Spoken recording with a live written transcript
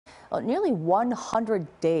Well, nearly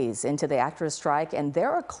 100 days into the actors' strike, and there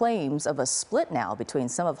are claims of a split now between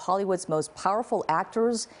some of Hollywood's most powerful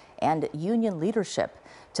actors and union leadership.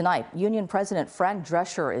 Tonight, Union President Fran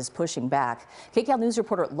Drescher is pushing back. KCAL News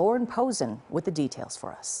reporter Lauren Posen with the details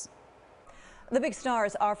for us. The big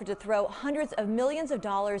stars offered to throw hundreds of millions of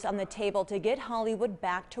dollars on the table to get Hollywood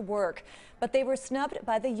back to work, but they were snubbed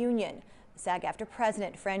by the union. SAG-AFTRA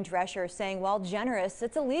President Fran Drescher saying while generous,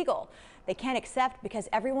 it's illegal. They can't accept because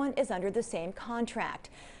everyone is under the same contract.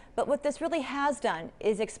 But what this really has done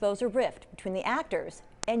is expose a rift between the actors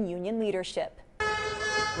and union leadership.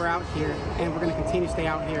 We're out here and we're going to continue to stay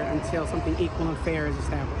out here until something equal and fair is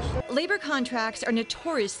established. Labor contracts are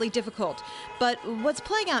notoriously difficult, but what's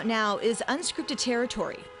playing out now is unscripted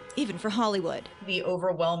territory, even for Hollywood. The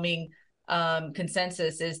overwhelming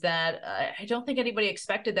consensus is that I don't think anybody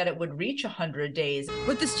expected that it would reach 100 days.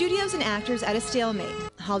 With the studios and actors at a stalemate,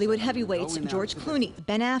 Hollywood heavyweights George Clooney,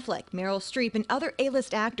 Ben Affleck, Meryl Streep, and other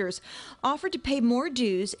A-list actors offered to pay more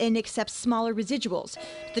dues and accept smaller residuals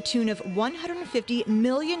to the tune of $150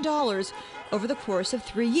 million over the course of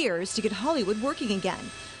 3 years to get Hollywood working again.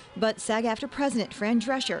 But SAG-AFTRA President Fran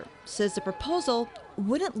Drescher says the proposal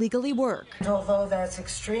wouldn't legally work. Although that's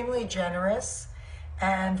extremely generous,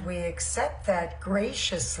 and we accept that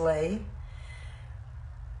graciously,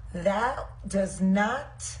 that does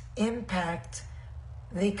not impact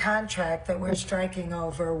the contract that we're striking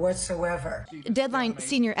over whatsoever. Deadline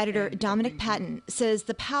senior editor Dominic Patton says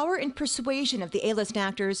the power and persuasion of the A-list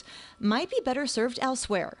actors might be better served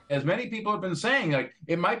elsewhere. As many people have been saying,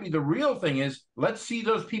 it might be the real thing is let's see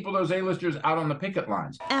those people, those A-listers out on the picket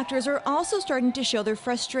lines. Actors are also starting to show their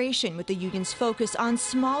frustration with the union's focus on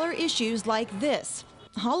smaller issues like this.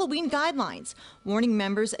 Halloween guidelines, warning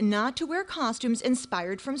members not to wear costumes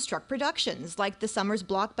inspired from struck productions like the summer's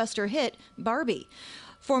blockbuster hit Barbie.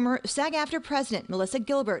 Former SAG-AFTRA President Melissa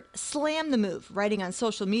Gilbert slammed the move, writing on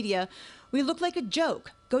social media, "We look like a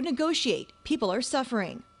joke. Go negotiate. People are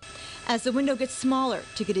suffering." As the window gets smaller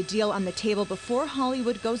to get a deal on the table before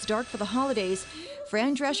Hollywood goes dark for the holidays,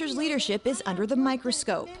 Fran Drescher's leadership is under the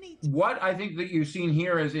microscope. What I think that you've seen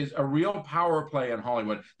here is a real power play in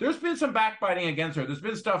Hollywood. There's been some backbiting against her. There's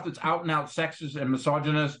been stuff that's out and out sexist and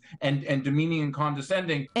misogynist and demeaning and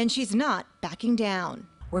condescending. And she's not backing down.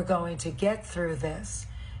 We're going to get through this.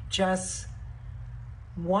 Just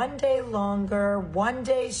one day longer, one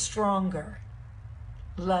day stronger.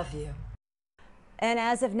 Love you. And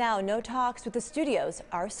as of now, no talks with the studios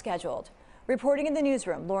are scheduled. Reporting in the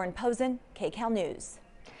newsroom, Lauren Posen, KCAL News.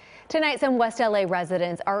 Tonight, some West LA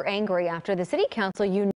residents are angry after the city council